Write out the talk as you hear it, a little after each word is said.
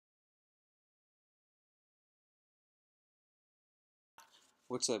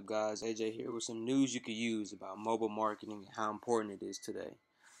What's up, guys? AJ here with some news you could use about mobile marketing and how important it is today.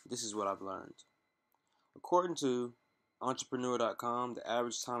 This is what I've learned. According to entrepreneur.com, the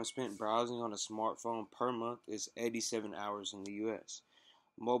average time spent browsing on a smartphone per month is 87 hours in the US.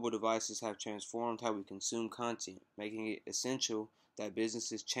 Mobile devices have transformed how we consume content, making it essential that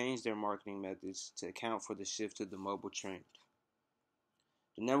businesses change their marketing methods to account for the shift to the mobile trend.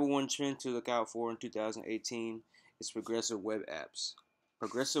 The number one trend to look out for in 2018 is progressive web apps.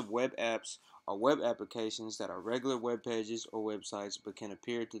 Progressive web apps are web applications that are regular web pages or websites but can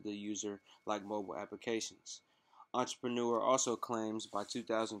appear to the user like mobile applications. Entrepreneur also claims by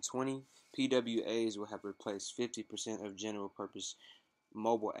 2020, PWAs will have replaced 50% of general purpose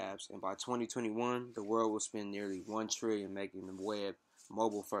mobile apps, and by 2021, the world will spend nearly $1 trillion making the web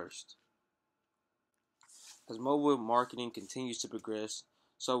mobile first. As mobile marketing continues to progress,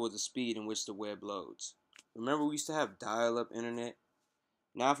 so will the speed in which the web loads. Remember, we used to have dial-up internet?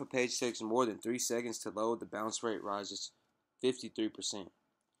 Now if a page takes more than 3 seconds to load, the bounce rate rises 53%.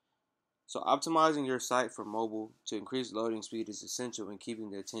 So optimizing your site for mobile to increase loading speed is essential in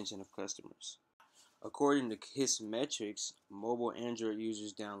keeping the attention of customers. According to Kissmetrics, mobile Android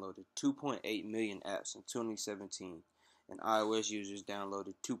users downloaded 2.8 million apps in 2017, and iOS users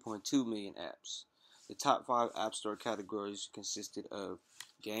downloaded 2.2 million apps. The top 5 App Store categories consisted of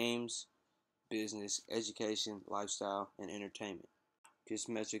games, business, education, lifestyle, and entertainment.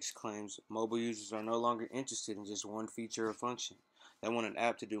 Kissmetrics claims mobile users are no longer interested in just one feature or function. They want an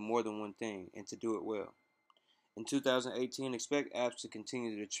app to do more than one thing and to do it well. In 2018, expect apps to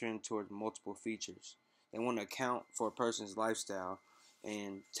continue to trend toward multiple features. They want to account for a person's lifestyle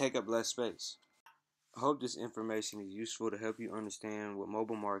and take up less space. I hope this information is useful to help you understand what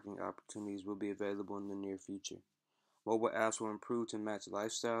mobile marketing opportunities will be available in the near future. Mobile apps will improve to match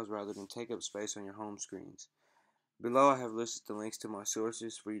lifestyles rather than take up space on your home screens. Below I have listed the links to my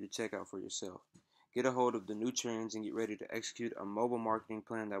sources for you to check out for yourself. Get a hold of the new trends and get ready to execute a mobile marketing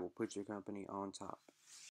plan that will put your company on top.